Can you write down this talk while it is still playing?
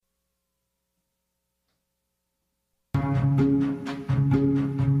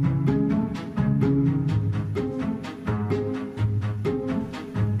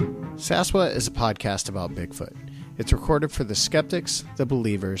Sasquatch is a podcast about Bigfoot. It's recorded for the skeptics, the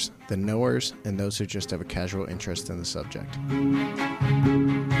believers, the knowers, and those who just have a casual interest in the subject.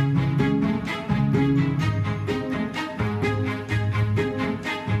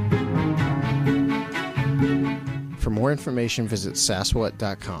 For more information, visit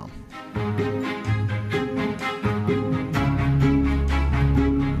sasquatch.com.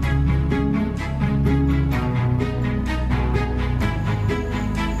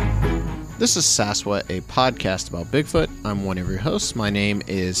 This is Sasquatch, a podcast about Bigfoot. I'm one of your hosts. My name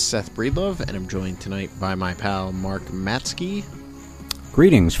is Seth Breedlove, and I'm joined tonight by my pal Mark Matsky.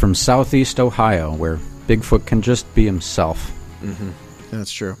 Greetings from Southeast Ohio, where Bigfoot can just be himself. Mm-hmm.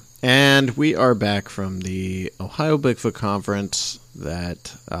 That's true. And we are back from the Ohio Bigfoot Conference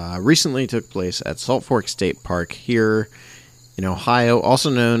that recently took place at Salt Fork State Park here in Ohio,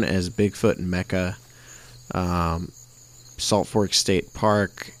 also known as Bigfoot Mecca. Salt Fork State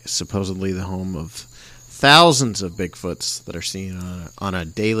Park is supposedly the home of thousands of Bigfoots that are seen on a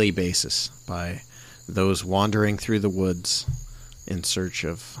daily basis by those wandering through the woods in search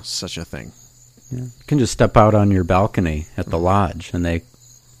of such a thing. Yeah. You can just step out on your balcony at the lodge, and they,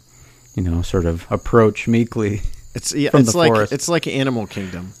 sort of approach meekly from the forest. It's like Animal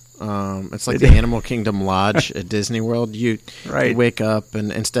Kingdom. It's like the Animal Kingdom Lodge at Disney World. You wake up,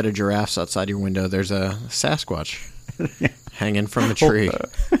 and instead of giraffes outside your window, there's a Sasquatch hanging from a tree.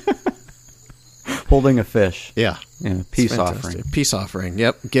 Holding a fish. Yeah. Peace offering. Peace offering.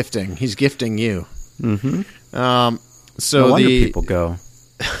 Yep. Gifting. He's gifting you. Mm-hmm. So no wonder people go.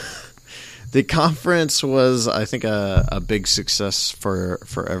 The conference was, I think, a big success for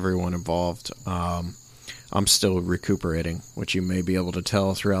everyone involved. I'm still recuperating, which you may be able to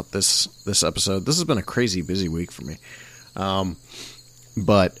tell throughout this episode. This has been a crazy busy week for me.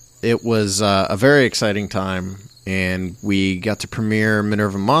 But it was a very exciting time, and we got to premiere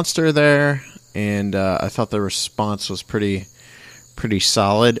Minerva Monster there, and I thought the response was pretty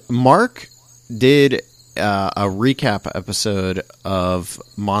solid. Mark did a recap episode of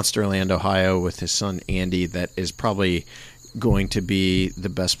Monsterland, Ohio with his son Andy that is probably going to be the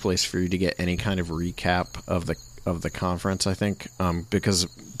best place for you to get any kind of recap of the conference, I think, because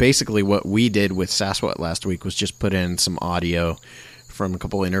basically what we did with Sasquatch last week was just put in some audio from a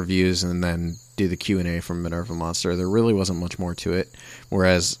couple interviews and then do the Q&A from Minerva Monster. There really wasn't much more to it,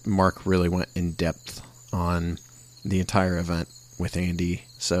 whereas Mark really went in depth on the entire event with Andy.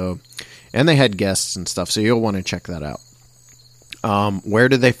 So, and they had guests and stuff, so you'll want to check that out. Where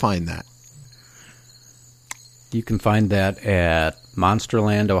did they find that? You can find that at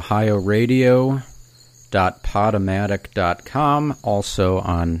monsterlandohioradio.podomatic.com, also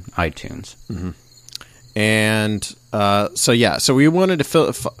on iTunes. Mm-hmm. And so we wanted to fill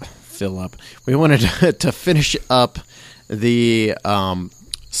up. We wanted to finish up the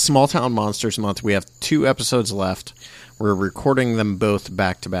Small Town Monsters month. We have 2 episodes left. We're recording them both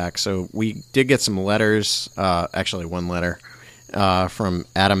back to back. So we did get some letters, actually one letter from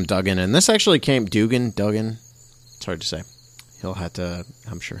Adam Duggan, and this actually came Duggan. It's hard to say.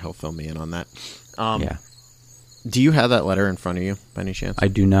 I'm sure he'll fill me in on that. Yeah. Do you have that letter in front of you by any chance? I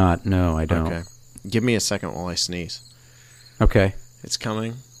do not. No, I don't. Okay. Give me a second while I sneeze. Okay. It's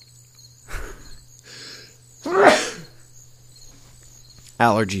coming.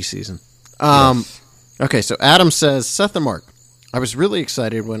 Allergy season. Yes. Okay, so Adam says, Seth and Mark, I was really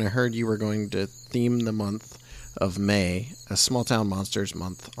excited when I heard you were going to theme the month of May as Small Town Monsters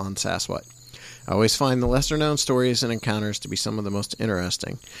Month on Sasquatch. I always find the lesser-known stories and encounters to be some of the most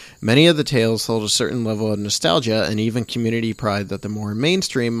interesting. Many of the tales hold a certain level of nostalgia and even community pride that the more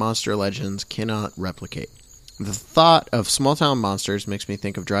mainstream monster legends cannot replicate. The thought of small-town monsters makes me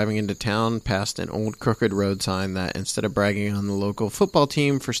think of driving into town past an old crooked road sign that, instead of bragging on the local football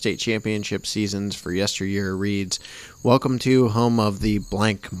team for state championship seasons for yesteryear, reads, "Welcome to home of the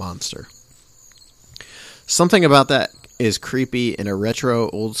blank monster." Something about that is creepy in a retro,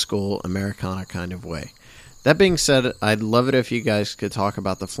 old-school Americana kind of way. That being said, I'd love it if you guys could talk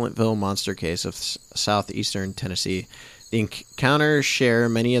about the Flintville monster case of southeastern Tennessee. The encounters share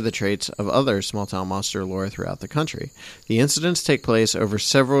many of the traits of other small-town monster lore throughout the country. The incidents take place over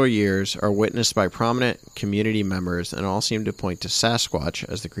several years, are witnessed by prominent community members, and all seem to point to Sasquatch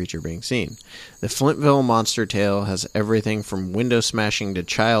as the creature being seen. The Flintville monster tale has everything from window smashing to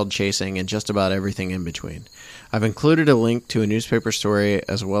child chasing and just about everything in between. I've included a link to a newspaper story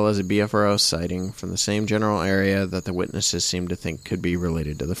as well as a BFRO sighting from the same general area that the witnesses seem to think could be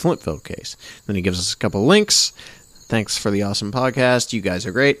related to the Flintville case. Then he gives us a couple links. Thanks for the awesome podcast. You guys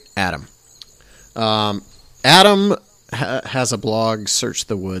are great. Adam. Adam has a blog, Search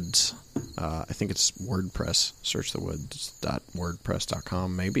the Woods. I think it's WordPress.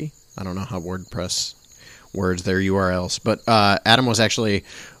 Searchthewoods.wordpress.com, maybe. I don't know how WordPress words their URLs, but Adam was actually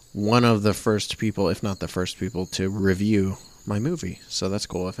one of the first people, if not the first people, to review my movie. So that's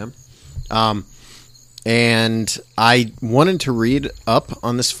cool of him. And I wanted to read up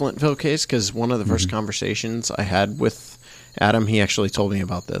on this Flintville case because one of the first conversations I had with Adam, he actually told me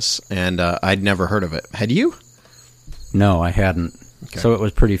about this, and I'd never heard of it. Had you? No, I hadn't. Okay. So it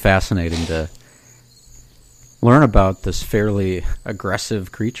was pretty fascinating to learn about this fairly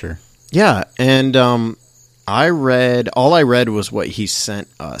aggressive creature. Yeah, and all I read was what he sent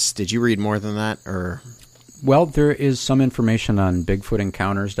us. Did you read more than that, or? Well, there is some information on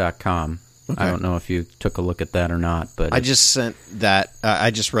BigfootEncounters.com. Okay. I don't know if you took a look at that or not, but I just sent that.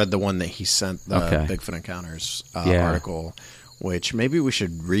 I just read the one that he sent, the Bigfoot Encounters article, which maybe we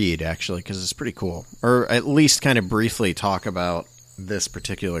should read actually because it's pretty cool, or at least kind of briefly talk about this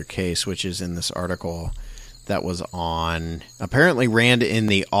particular case, which is in this article that was apparently ran in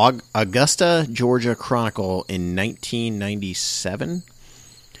the Augusta, Georgia Chronicle in 1997.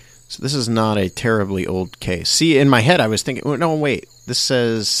 So this is not a terribly old case. See, in my head, I was thinking, no, wait, this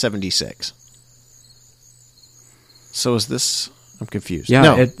says 76. So is this? I'm confused. Yeah,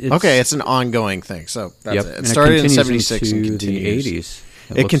 no. It's an ongoing thing. So that's it. It started in 76 and continues. The 80s.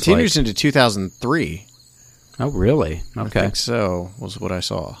 It continues into 2003. Oh, really? Okay. I think so, was what I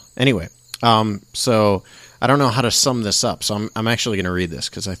saw. Anyway, so I don't know how to sum this up, so I'm actually going to read this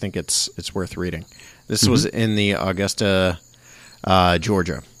because I think it's worth reading. This was in the Augusta,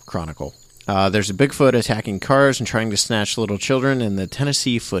 Georgia Chronicle. There's a Bigfoot attacking cars and trying to snatch little children in the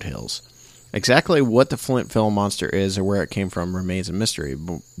Tennessee foothills. Exactly what the Flintville monster is or where it came from remains a mystery,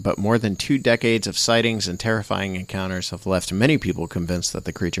 but more than 2 decades of sightings and terrifying encounters have left many people convinced that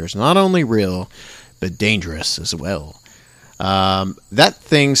the creature is not only real, but dangerous as well. That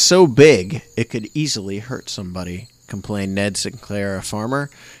thing's so big, it could easily hurt somebody, complained Ned Sinclair, a farmer.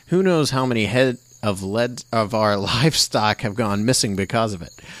 Who knows how many head of our livestock have gone missing because of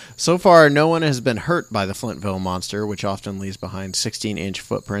it. So far, no one has been hurt by the Flintville monster, which often leaves behind 16-inch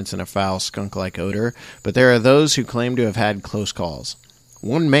footprints and a foul skunk-like odor, but there are those who claim to have had close calls.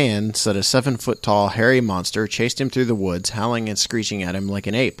 One man said a 7-foot-tall hairy monster chased him through the woods, howling and screeching at him like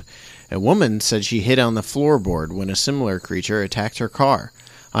an ape. A woman said she hid on the floorboard when a similar creature attacked her car.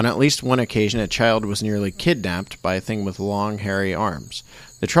 On at least one occasion, a child was nearly kidnapped by a thing with long, hairy arms.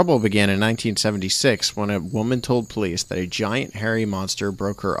 The trouble began in 1976 when a woman told police that a giant hairy monster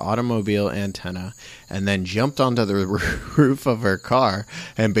broke her automobile antenna and then jumped onto the roof of her car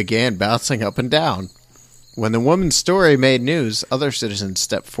and began bouncing up and down. When the woman's story made news, other citizens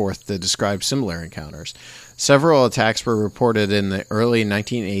stepped forth to describe similar encounters. Several attacks were reported in the early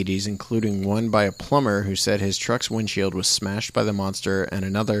 1980s, including one by a plumber who said his truck's windshield was smashed by the monster, and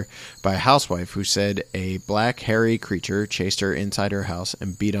another by a housewife who said a black, hairy creature chased her inside her house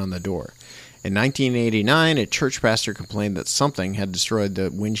and beat on the door. In 1989, a church pastor complained that something had destroyed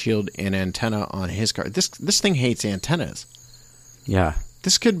the windshield and antenna on his car. This thing hates antennas. Yeah.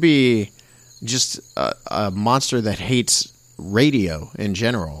 This could be just a monster that hates radio in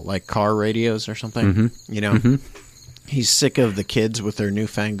general, like car radios or something. Mm-hmm. You know, he's sick of the kids with their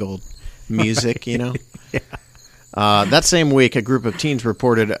newfangled music. You know, that same week, a group of teens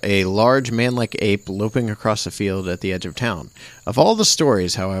reported a large man-like ape loping across a field at the edge of town. Of all the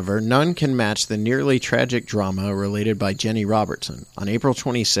stories, however, none can match the nearly tragic drama related by Jenny Robertson. On April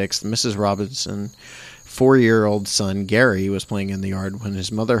 26th, Mrs. Robertson's 4-year-old son Gary was playing in the yard when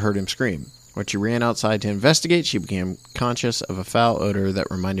his mother heard him scream. When she ran outside to investigate, she became conscious of a foul odor that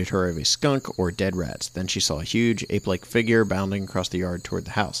reminded her of a skunk or dead rats. Then she saw a huge, ape-like figure bounding across the yard toward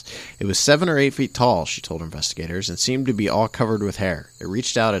the house. It was 7 or 8 feet tall, she told investigators, and seemed to be all covered with hair. It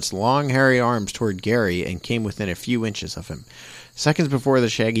reached out its long, hairy arms toward Gary and came within a few inches of him. Seconds before the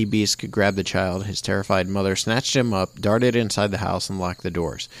shaggy beast could grab the child, his terrified mother snatched him up, darted inside the house, and locked the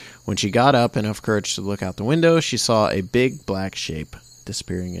doors. When she got up, enough courage to look out the window, she saw a big black shape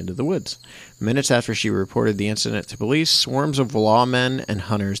disappearing into the woods. Minutes after she reported the incident to police, swarms of lawmen and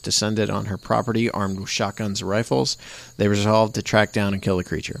hunters descended on her property armed with shotguns and rifles. They resolved to track down and kill the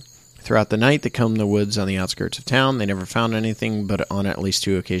creature. Throughout the night, they combed the woods on the outskirts of town. They never found anything, but on at least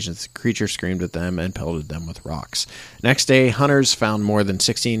 2 occasions, the creature screamed at them and pelted them with rocks. Next day, hunters found more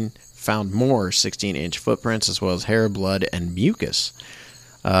 16-inch footprints, as well as hair, blood, and mucus.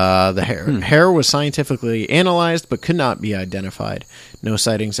 The hair was scientifically analyzed but could not be identified. No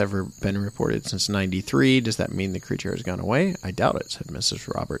sightings ever been reported since 93. Does that mean the creature has gone away? I doubt it, said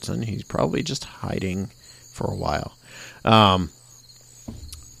Mrs. Robertson. He's probably just hiding for a while.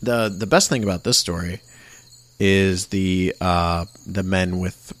 The best thing about this story is the men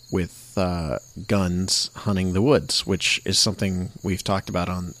with guns hunting the woods, which is something we've talked about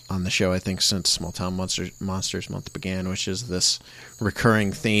on the show, I think, since Small Town Monsters Month began, which is this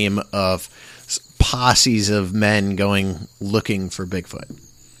recurring theme of posses of men going looking for Bigfoot.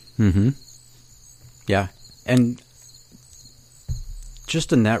 Mm-hmm. Yeah. And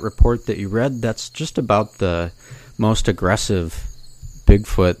just in that report that you read, that's just about the most aggressive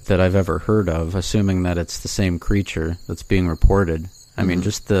Bigfoot that I've ever heard of, assuming that it's the same creature that's being reported. I mean,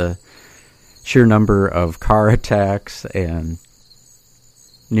 just the sheer number of car attacks and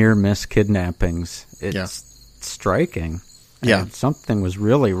near-miss kidnappings, it's striking. Yeah. And something was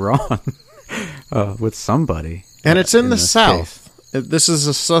really wrong with somebody. And it's in the South. This is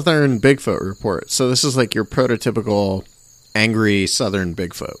a Southern Bigfoot report. So this is like your prototypical angry Southern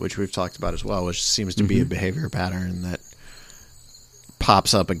Bigfoot, which we've talked about as well, which seems to be a behavior pattern that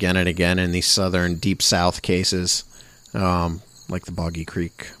pops up again and again in these Southern Deep South cases, like the Boggy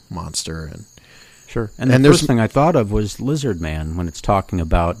Creek Monster. Sure. And the first thing I thought of was Lizard Man when it's talking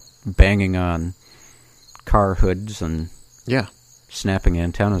about banging on car hoods and snapping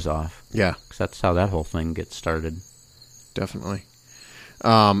antennas off. Yeah. Because that's how that whole thing gets started. Definitely.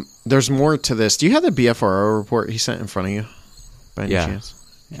 There's more to this. Do you have the BFRO report he sent in front of you by any chance?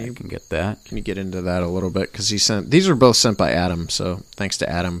 Yeah, I can get that. Can you get into that a little bit? Because these were both sent by Adam, so thanks to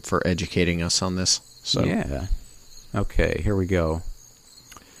Adam for educating us on this. So yeah. Okay, here we go.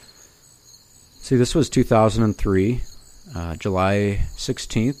 See, this was 2003, July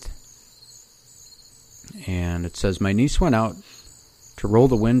 16th. And it says, my niece went out to roll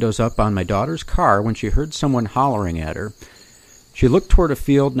the windows up on my daughter's car when she heard someone hollering at her. She looked toward a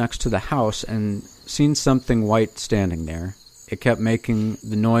field next to the house and seen something white standing there. It kept making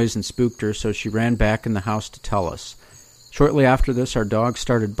the noise and spooked her, so she ran back in the house to tell us. Shortly after this, our dog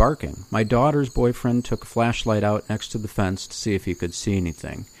started barking. My daughter's boyfriend took a flashlight out next to the fence to see if he could see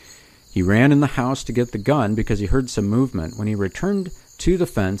anything. He ran in the house to get the gun because he heard some movement. When he returned to the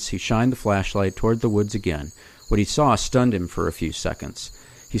fence, he shined the flashlight toward the woods again. What he saw stunned him for a few seconds.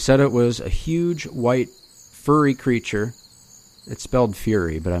 He said it was a huge, white, furry creature. It's spelled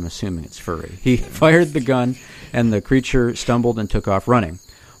fury, but I'm assuming it's furry. He fired the gun, and the creature stumbled and took off running.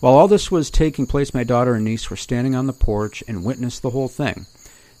 While all this was taking place, my daughter and niece were standing on the porch and witnessed the whole thing.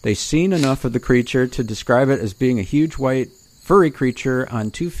 They seen enough of the creature to describe it as being a huge, white, furry creature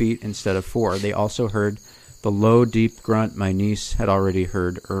on 2 feet instead of 4. They also heard the low, deep grunt my niece had already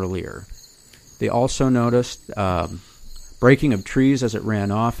heard earlier. They also noticed breaking of trees as it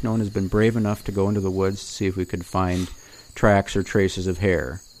ran off. No one has been brave enough to go into the woods to see if we could find tracks or traces of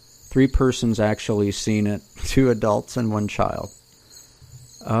hair. 3 persons actually seen it, 2 adults and 1 child.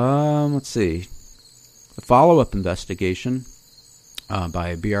 Let's see. A follow-up investigation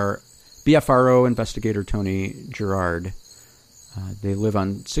by BFRO investigator Tony Gerard. They live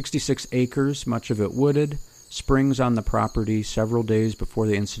on 66 acres, much of it wooded. Springs on the property. Several days before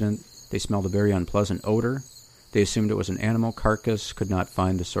the incident, they smelled a very unpleasant odor. They assumed it was an animal carcass, could not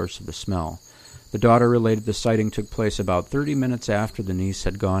find the source of the smell. The daughter related the sighting took place about 30 minutes after the niece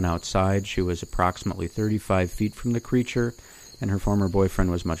had gone outside. She was approximately 35 feet from the creature, and her former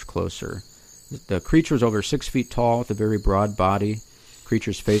boyfriend was much closer. The creature was over 6 feet tall with a very broad body. The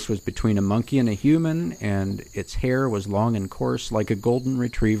creature's face was between a monkey and a human, and its hair was long and coarse like a golden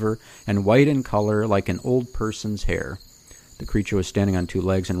retriever and white in color like an old person's hair. The creature was standing on 2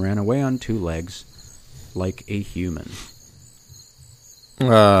 legs and ran away on 2 legs like a human.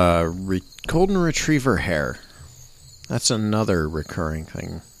 Golden retriever hair. That's another recurring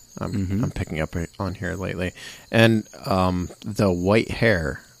thing I'm picking up on here lately. And the white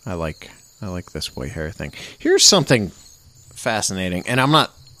hair, I like this white hair thing. Here's something fascinating, and I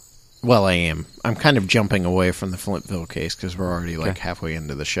am. I'm kind of jumping away from the Flintville case because we're already halfway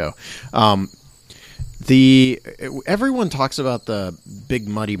into the show. Everyone talks about the Big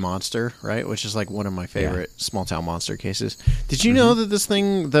Muddy Monster, right? Which is like one of my favorite small town monster cases. Did you know that this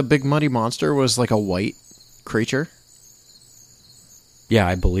thing, the Big Muddy Monster, was like a white creature? Yeah,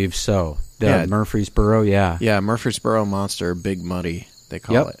 I believe so. The Murfreesboro, yeah, Murfreesboro Monster, Big Muddy, they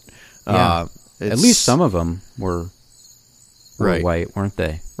call it. At least some of them were white, weren't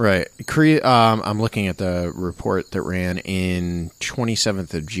they? Right. I'm looking at the report that ran in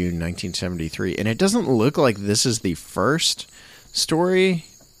 27th of June, 1973, and it doesn't look like this is the first story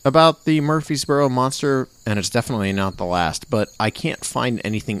about the Murfreesboro Monster, and it's definitely not the last, but I can't find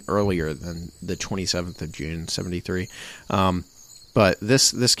anything earlier than the 27th of June, 73. But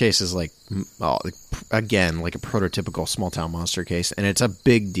this case is again, like a prototypical small town monster case, and it's a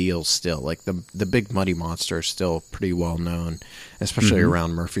big deal still. Like the Big Muddy Monster is still pretty well known, especially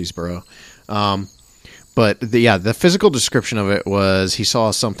around Murfreesboro. But the physical description of it was he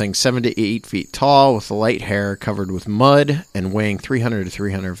saw something 7 to 8 feet tall with light hair covered with mud and weighing 300 to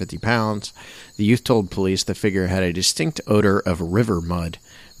 350 pounds. The youth told police the figure had a distinct odor of river mud.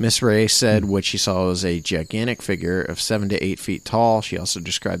 Miss Ray said what she saw was a gigantic figure of 7 to 8 feet tall. She also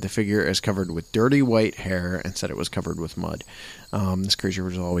described the figure as covered with dirty white hair and said it was covered with mud. This creature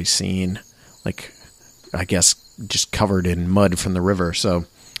was always seen, like, I guess, just covered in mud from the river. So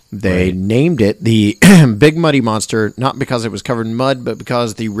they named it the Big Muddy Monster, not because it was covered in mud, but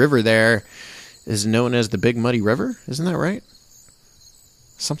because the river there is known as the Big Muddy River. Isn't that right?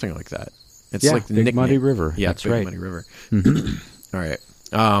 Something like that. It's like the Big nickname. Muddy River. Yeah, that's Big right. Muddy River. All right.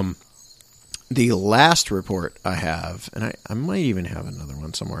 The last report I have, and I might even have another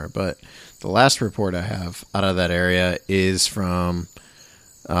one somewhere, but the last report I have out of that area is from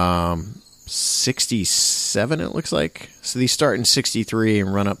 67, it looks like. So these start in 63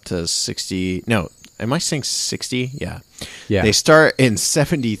 and run up to 60. No, am I saying 60? Yeah. They start in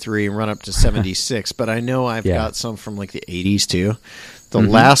 73 and run up to 76, but I know I've got some from like the 80s too. The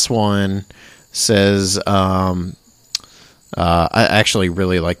last one says, I actually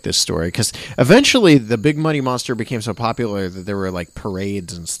really like this story because eventually the Big Muddy Monster became so popular that there were like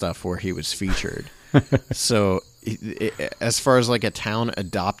parades and stuff where he was featured. So as far as like a town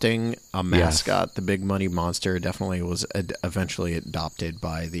adopting a mascot, the Big Muddy Monster definitely was eventually adopted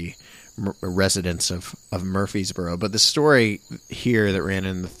by the residents of Murfreesboro. But the story here that ran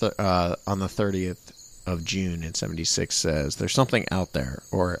in on the 30th of June in 76 says there's something out there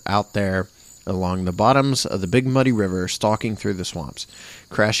along the bottoms of the Big Muddy River, stalking through the swamps,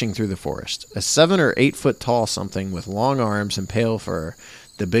 crashing through the forest. A 7 or 8 foot tall something with long arms and pale fur,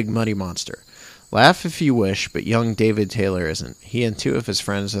 the Big Muddy Monster. Laugh if you wish, but young David Taylor isn't. He and 2 of his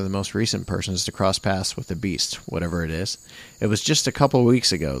friends are the most recent persons to cross paths with the beast, whatever it is. It was just a couple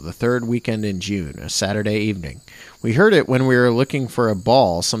weeks ago, the 3rd weekend in June, a Saturday evening. We heard it when we were looking for a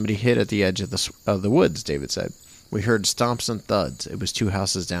ball somebody hit at the edge of the woods, David said. We heard stomps and thuds. It was 2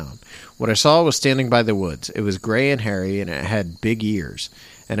 houses down. What I saw was standing by the woods. It was gray and hairy, and it had big ears.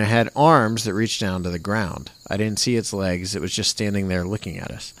 And it had arms that reached down to the ground. I didn't see its legs. It was just standing there looking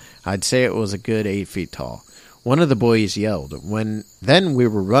at us. I'd say it was a good 8 feet tall. One of the boys yelled. Then we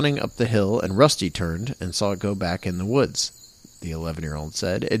were running up the hill, and Rusty turned and saw it go back in the woods, the 11-year-old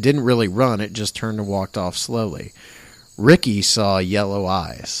said. It didn't really run. It just turned and walked off slowly. Ricky saw yellow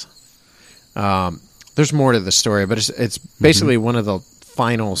eyes. There's more to the story, but it's basically one of the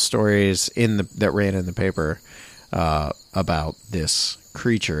final stories that ran in the paper about this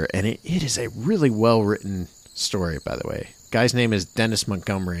creature, and it is a really well-written story, by the way. Guy's name is Dennis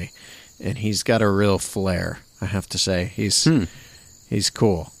Montgomery, and he's got a real flair, I have to say. He's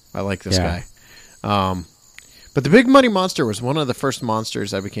cool. I like this guy. But the Big Muddy Monster was one of the first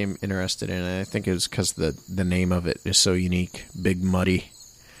monsters I became interested in, and I think it was because the name of it is so unique, Big Muddy.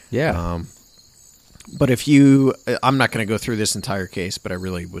 Yeah. But I'm not going to go through this entire case, but I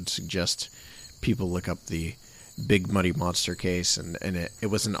really would suggest people look up the Big Muddy Monster case, and it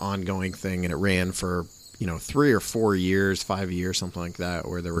was an ongoing thing, and it ran for 3 or 4 years, 5 years, something like that,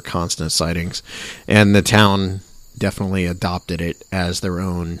 where there were constant sightings, and the town definitely adopted it as their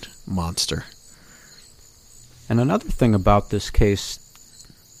own monster. And another thing about this case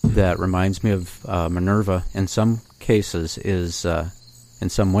that reminds me of Minerva in some cases is, in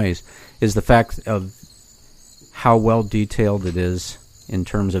some ways, is the fact of how well detailed it is in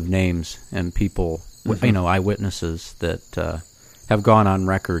terms of names and people, eyewitnesses that have gone on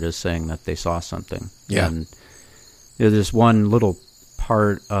record as saying that they saw something. Yeah. And there's one little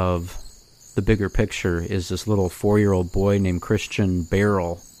part of the bigger picture is this little 4-year-old boy named Christian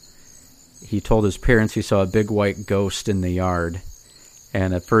Barrel. He told his parents he saw a big white ghost in the yard.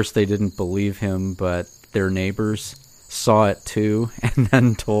 And at first they didn't believe him, but their neighbors saw it too, and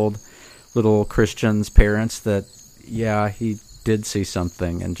then told little Christian's parents that, yeah, he did see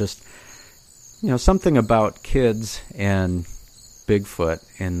something. And just, something about kids and Bigfoot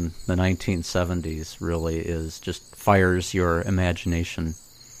in the 1970s really is just fires your imagination.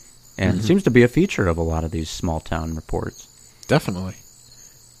 And it seems to be a feature of a lot of these small-town reports. Definitely.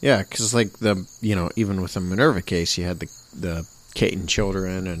 Yeah, because like even with the Minerva case, you had the Caton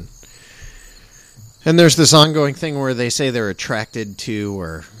children, and there's this ongoing thing where they say they're attracted to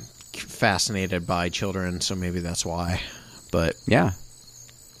or fascinated by children, so maybe that's why. But yeah,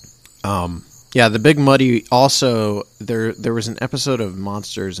 the Big Muddy also there was an episode of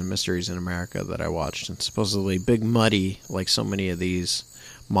Monsters and Mysteries in America that I watched, and supposedly Big Muddy, like so many of these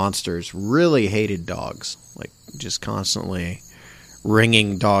monsters, really hated dogs, like just constantly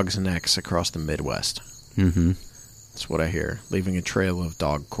wringing dogs' necks across the Midwest. Mm-hmm. That's what I hear, leaving a trail of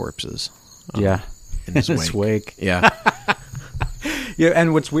dog corpses. Yeah. in his wake. Yeah. Yeah,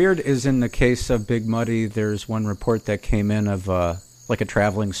 and what's weird is in the case of Big Muddy, there's one report that came in of like a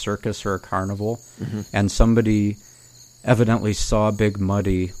traveling circus or a carnival, and somebody evidently saw Big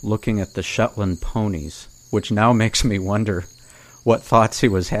Muddy looking at the Shetland ponies, which now makes me wonder what thoughts he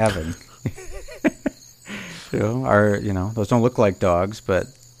was having. Those don't look like dogs, but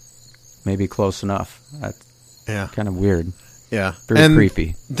maybe close enough. That's kind of weird. Yeah. Very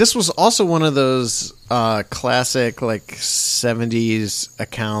creepy. This was also one of those classic, like, 70s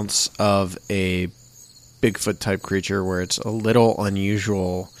accounts of a Bigfoot-type creature where it's a little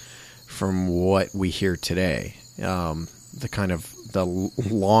unusual from what we hear today. The kind of the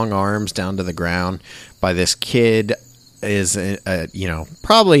long arms down to the ground by this kid is,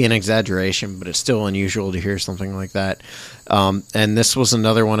 probably an exaggeration, but it's still unusual to hear something like that. And this was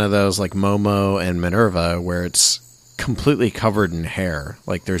another one of those, like Momo and Minerva, where it's completely covered in hair.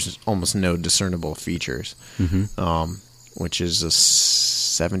 Like, there's almost no discernible features, which is a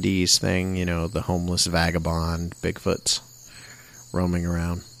 70s thing, the homeless vagabond Bigfoots roaming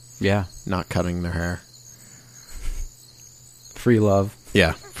around. Yeah. Not cutting their hair. Free love.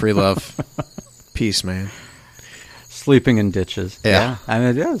 Yeah, free love. Peace, man. Sleeping in ditches. Yeah.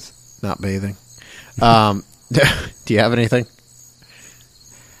 And it is. Not bathing. Do you have anything?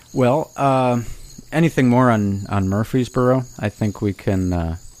 Well, anything more on Murfreesboro? I think we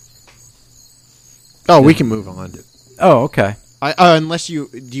can... we can move on. Oh, okay. Unless you...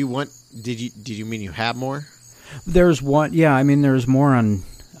 Did you mean you have more? There's one... Yeah, I mean, there's more on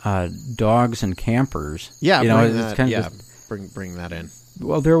dogs and campers. Yeah, bring that in.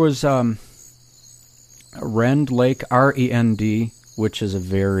 Well, there was Rend Lake, Rend, which is a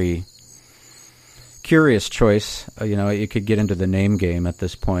very curious choice. You could get into the name game at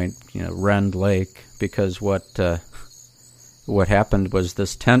this point. Rend Lake, because what happened was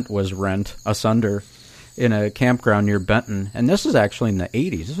this tent was rent asunder in a campground near Benton, and this is actually in the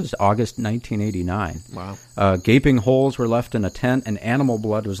 80s. This was August 1989. Wow. Gaping holes were left in a tent, and animal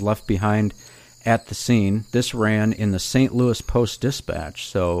blood was left behind at the scene. This ran in the St. Louis Post-Dispatch,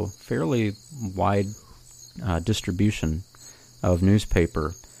 so fairly wide distribution of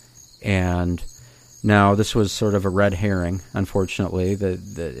newspaper. And now this was sort of a red herring, unfortunately.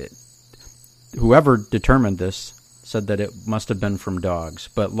 Whoever determined this said that it must have been from dogs,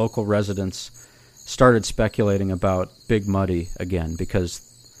 but local residents started speculating about Big Muddy again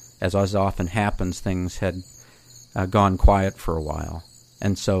because, as often happens, things had gone quiet for a while.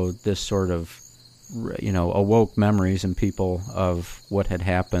 And so this sort of awoke memories in people of what had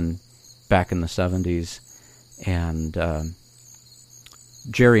happened back in the 70s. And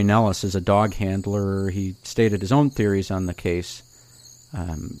Jerry Nellis is a dog handler. He stated his own theories on the case.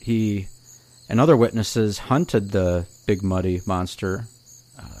 He and other witnesses hunted the Big Muddy monster,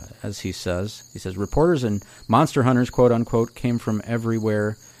 as he says. He says, reporters and monster hunters, quote unquote, came from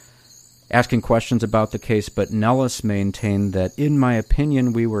everywhere asking questions about the case, but Nellis maintained that, in my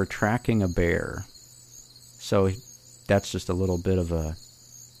opinion, we were tracking a bear. So that's just a little bit of a,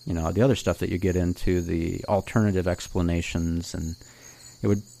 the other stuff that you get into, the alternative explanations, and it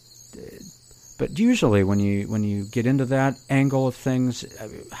would. But usually, when you get into that angle of things,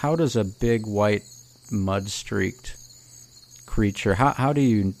 how does a big white mud-streaked creature? How do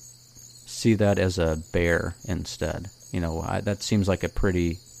you see that as a bear instead? That seems like a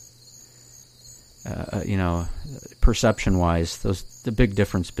pretty. Perception-wise, the big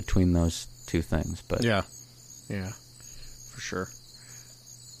difference between those two things. But yeah, for sure.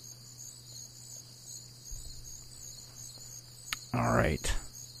 All right.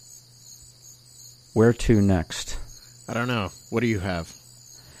 Where to next? I don't know. What do you have?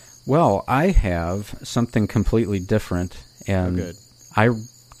 Well, I have something completely different, and good. I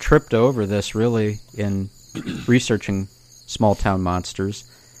tripped over this really in researching small-town monsters.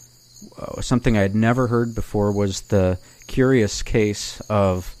 Something I had never heard before was the curious case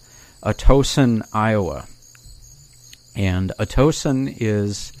of Atosin, Iowa. And Atosin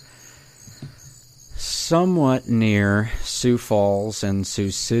is somewhat near Sioux Falls and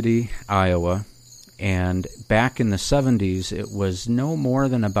Sioux City, Iowa. And back in the 70s, it was no more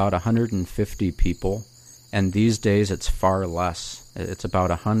than about 150 people. And these days, it's far less. It's about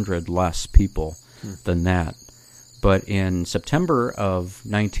 100 less people than that. But in September of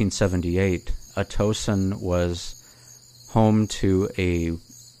 1978, Atosin was home to a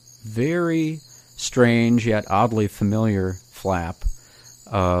very strange yet oddly familiar flap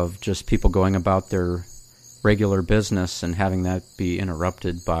of just people going about their regular business and having that be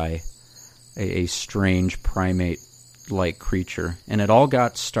interrupted by a strange primate-like creature. And it all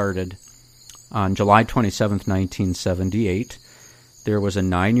got started on July 27th, 1978. there was a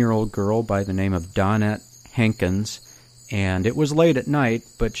 9-year-old girl by the name of Donette Hankins, and it was late at night,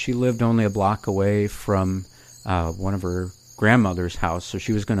 but she lived only a block away from one of her grandmother's house, so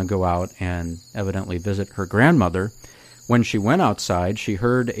she was going to go out and evidently visit her grandmother. When she went outside, she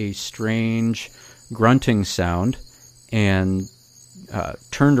heard a strange grunting sound and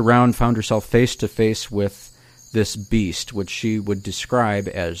turned around, found herself face to face with this beast, which she would describe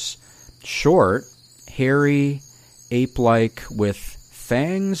as short, hairy, ape-like, with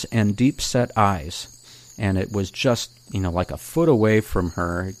fangs and deep-set eyes. And it was just, like a foot away from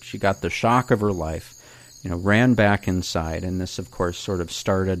her. She got the shock of her life, ran back inside. And this, of course, sort of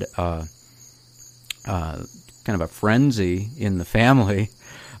started kind of a frenzy in the family.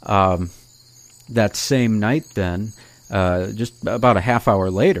 That same night then, just about a half hour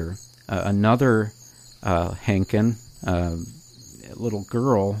later, another Hankin, little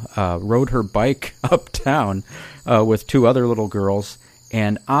girl, rode her bike uptown with 2 other little girls,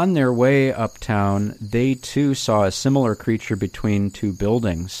 and on their way uptown, they too saw a similar creature between 2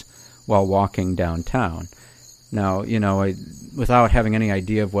 buildings while walking downtown. Now, without having any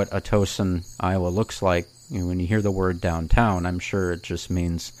idea of what Atosin, Iowa looks like, when you hear the word downtown, I'm sure it just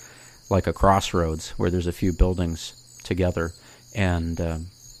means like a crossroads where there's a few buildings together, and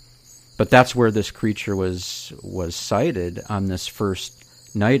but that's where this creature was sighted on this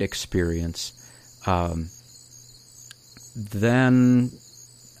first night experience. Then,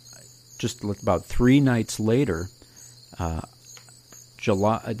 just about 3 nights later,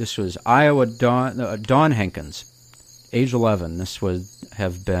 this was Iowa Dawn Hankins, age 11. This would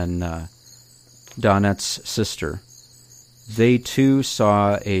have been Donette's sister. They too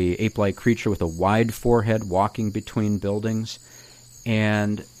saw a ape-like creature with a wide forehead walking between buildings,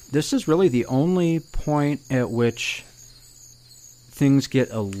 and this is really the only point at which things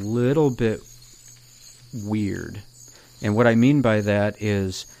get a little bit weird. And what I mean by that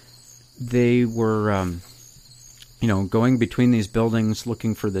is they were, going between these buildings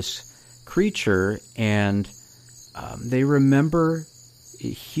looking for this creature, and they remember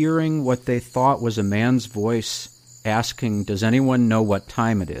hearing what they thought was a man's voice asking, "Does anyone know what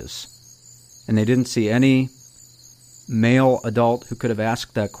time it is?" And they didn't see any male adult who could have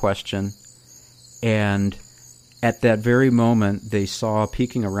asked that question. And at that very moment, they saw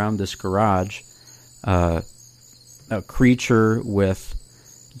peeking around this garage a creature with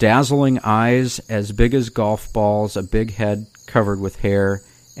dazzling eyes as big as golf balls, a big head covered with hair,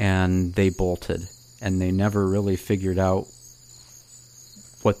 and they bolted. And they never really figured out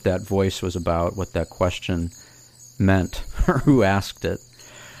what that voice was about, what that question meant, or who asked it.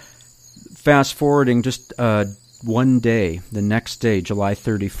 Fast forwarding just one day, the next day, July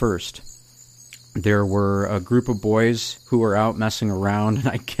 31st, there were a group of boys who were out messing around, and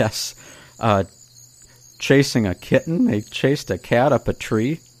I guess chasing a kitten. They chased a cat up a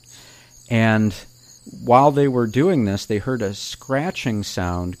tree, and while they were doing this, they heard a scratching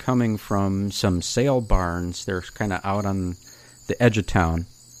sound coming from some sale barns. They're kind of out on the edge of town,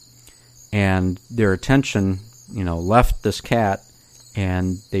 and their attention left this cat,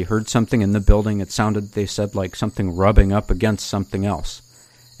 and they heard something in the building. It sounded, they said, like something rubbing up against something else.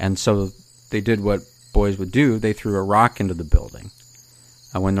 And so they did what boys would do. They threw a rock into the building.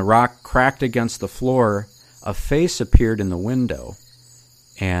 When the rock cracked against the floor, a face appeared in the window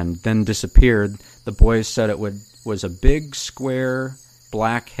and then disappeared. The boys said it was a big, square,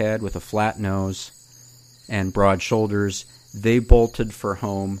 black head with a flat nose and broad shoulders. They bolted for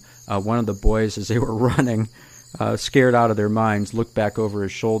home. One of the boys, as they were running, scared out of their minds, looked back over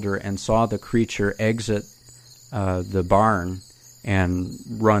his shoulder and saw the creature exit the barn and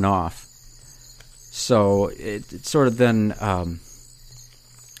run off. So it sort of then,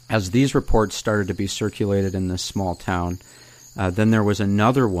 as these reports started to be circulated in this small town, then there was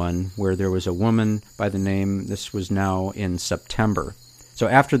another one where there was a woman by the name, this was now in September. So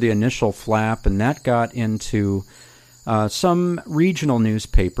after the initial flap, and that got into some regional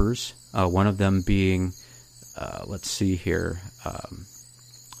newspapers, one of them being, let's see here,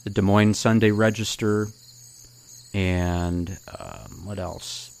 the Des Moines Sunday Register, and what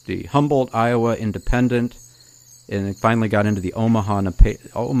else? The Humboldt, Iowa Independent, and it finally got into the Omaha,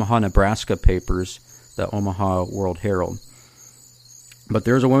 Nebraska papers, the Omaha World Herald. But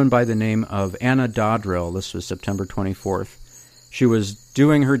there's a woman by the name of Anna Dodrill. This was September 24th. She was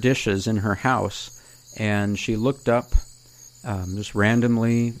doing her dishes in her house, and she looked up just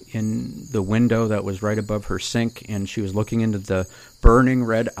randomly in the window that was right above her sink, and she was looking into the burning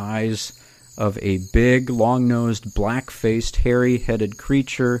red eyes of a big, long-nosed, black-faced, hairy-headed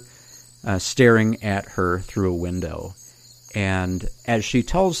creature staring at her through a window. And as she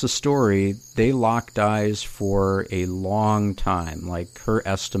tells the story, they locked eyes for a long time. Like, her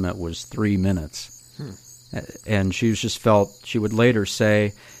estimate was 3 minutes. And she she would later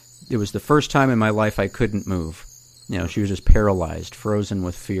say, it was the first time in my life I couldn't move. She was just paralyzed, frozen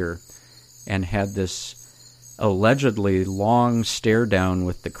with fear, and had this allegedly long stare down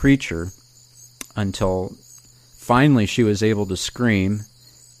with the creature until finally she was able to scream,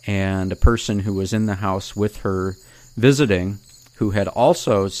 and a person who was in the house with her visiting, who had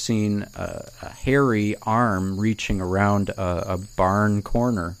also seen a hairy arm reaching around a barn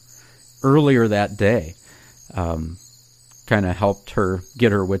corner earlier that day, kind of helped her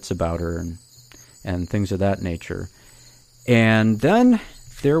get her wits about her and things of that nature. And then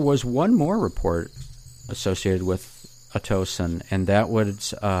there was one more report associated with Atosin, and that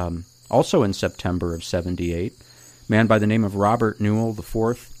was also in September of 78. A man by the name of Robert Newell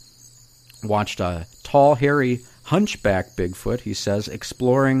IV watched a tall, hairy, hunchback Bigfoot, he says,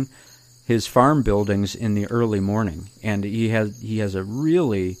 exploring his farm buildings in the early morning. And he has a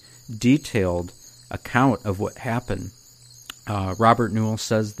really detailed account of what happened. Robert Newell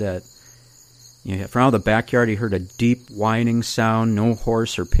says that from out of the backyard he heard a deep whining sound. No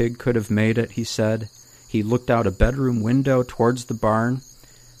horse or pig could have made it, he said. He looked out a bedroom window towards the barn,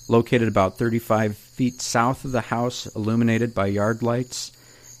 located about 35 feet south of the house, illuminated by yard lights,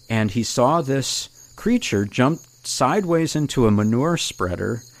 and he saw this creature jump sideways into a manure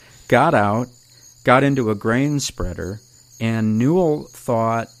spreader, got out, got into a grain spreader, and Newell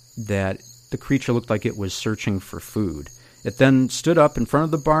thought that the creature looked like it was searching for food. It then stood up in front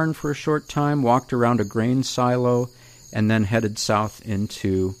of the barn for a short time, walked around a grain silo, and then headed south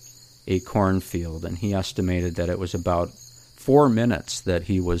into a cornfield. And he estimated that it was about 4 minutes that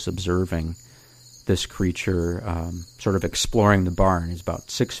he was observing this creature sort of exploring the barn. He's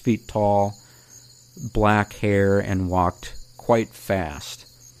about 6 feet tall, black hair, and walked quite fast.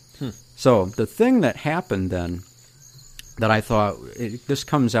 So the thing that happened then that I thought, this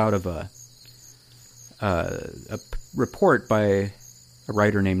comes out of a report by a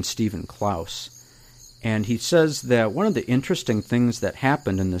writer named Stephen Klaus. And he says that one of the interesting things that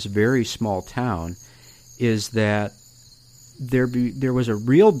happened in this very small town is that there was a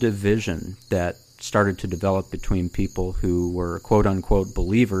real division that started to develop between people who were quote-unquote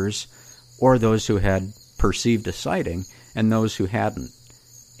believers, or those who had perceived a sighting, and those who hadn't.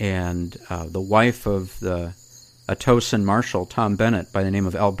 And the wife of the Atosin marshal, Tom Bennett, by the name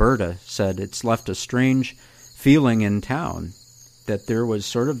of Alberta, said it's left a strange feeling in town that there was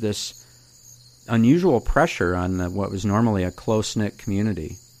sort of this unusual pressure on what was normally a close-knit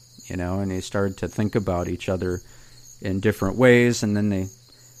community, and they started to think about each other in different ways, and then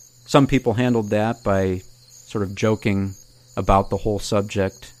some people handled that by sort of joking about the whole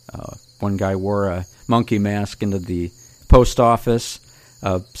subject. One guy wore a monkey mask into the post office.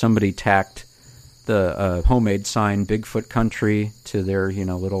 Somebody tacked the homemade sign "Bigfoot Country" to their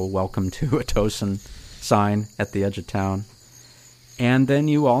little "Welcome to Atosin" sign at the edge of town. And then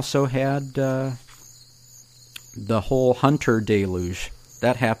you also had the whole hunter deluge.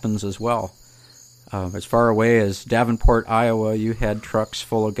 That happens as well. As far away as Davenport, Iowa, you had trucks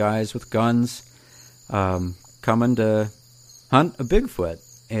full of guys with guns coming to hunt a Bigfoot.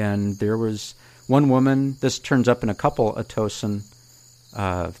 And there was one woman, this turns up in a couple Atosin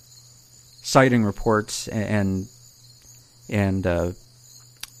sighting reports and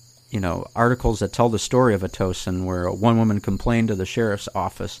articles that tell the story of Atosin, where one woman complained to the sheriff's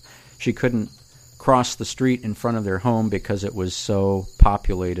office she couldn't cross the street in front of their home because it was so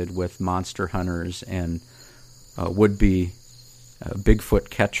populated with monster hunters and would-be Bigfoot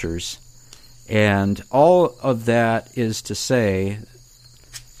catchers. And all of that is to say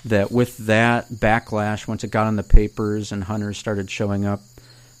that with that backlash, once it got on the papers and hunters started showing up,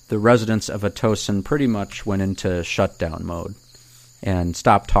 the residents of Atosin pretty much went into shutdown mode and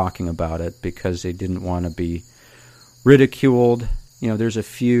stopped talking about it because they didn't want to be ridiculed. There's a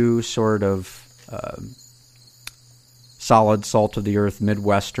few sort of solid salt of the earth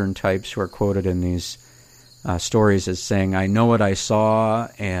Midwestern types who are quoted in these stories as saying, "I know what I saw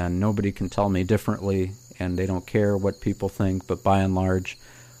and nobody can tell me differently," and they don't care what people think. But by and large,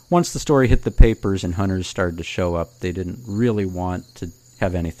 once the story hit the papers and hunters started to show up, they didn't really want to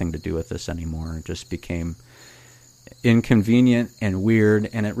have anything to do with this anymore. It just became inconvenient and weird,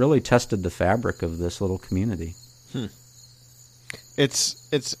 and it really tested the fabric of this little community.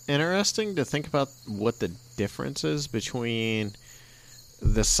 It's interesting to think about what the difference is between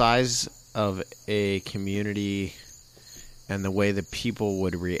the size of a community and the way that people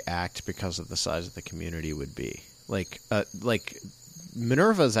would react because of the size of the community would be. Like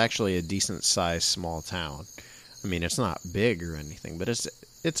Minerva is actually a decent-sized small town. I mean, it's not big or anything, but it's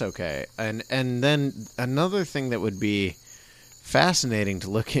okay. And then another thing that would be fascinating to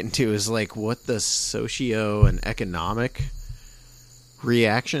look into is like what the socio and economic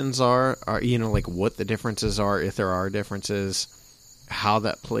reactions are, you know, like what the differences are, if there are differences, how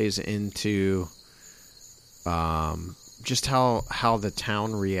that plays into just how the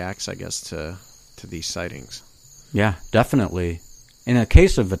town reacts, I guess, to these sightings. Yeah, definitely. In a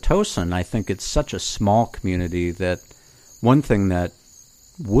case of Wet'suwet'en, I think it's such a small community that one thing that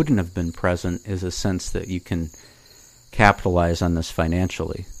wouldn't have been present is a sense that you can capitalize on this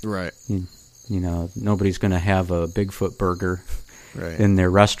financially. Right. You know, nobody's going to have a Bigfoot burger right. in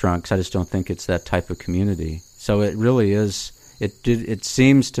their restaurant, because I just don't think it's that type of community. So it really is. It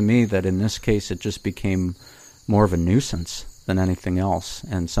seems to me that in this case it just became more of a nuisance than anything else,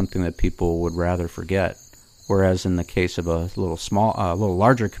 and something that people would rather forget. Whereas in the case of a little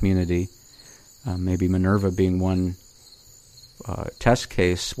larger community, maybe Minerva being one test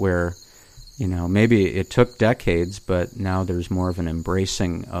case where, you know, maybe it took decades, but now there's more of an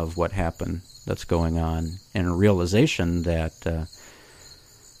embracing of what happened that's going on, and a realization that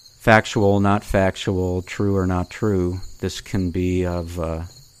factual, not factual, true or not true, this can be of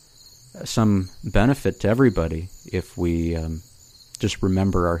some benefit to everybody if we just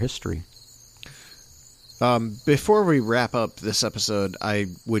remember our history. Before we wrap up this episode, I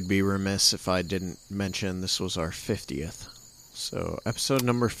would be remiss if I didn't mention this was our 50th. So, episode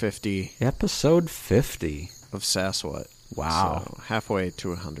number 50. Episode 50. Of Sasquatch. Wow. So, halfway to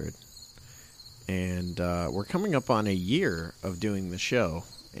 100. And we're coming up on a year of doing the show.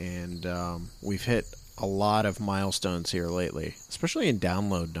 And we've hit a lot of milestones here lately, especially in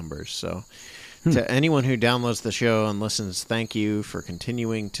download numbers. So, to anyone who downloads the show and listens, thank you for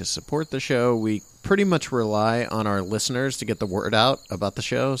continuing to support the show. We pretty much rely on our listeners to get the word out about the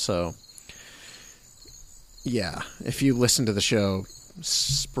show. So, yeah, if you listen to the show,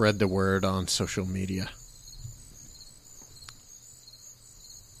 spread the word on social media.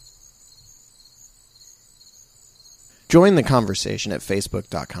 Join the conversation at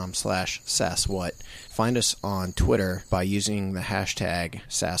facebook.com/SassWhat. Find us on Twitter by using the hashtag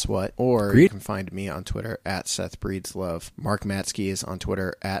SassWhat, or you can find me on Twitter at SethBreedsLove. Mark Matsky is on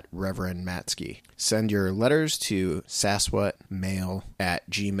Twitter at Reverend Matsky. Send your letters to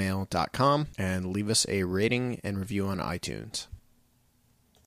sasswhatmail@gmail.com and leave us a rating and review on iTunes.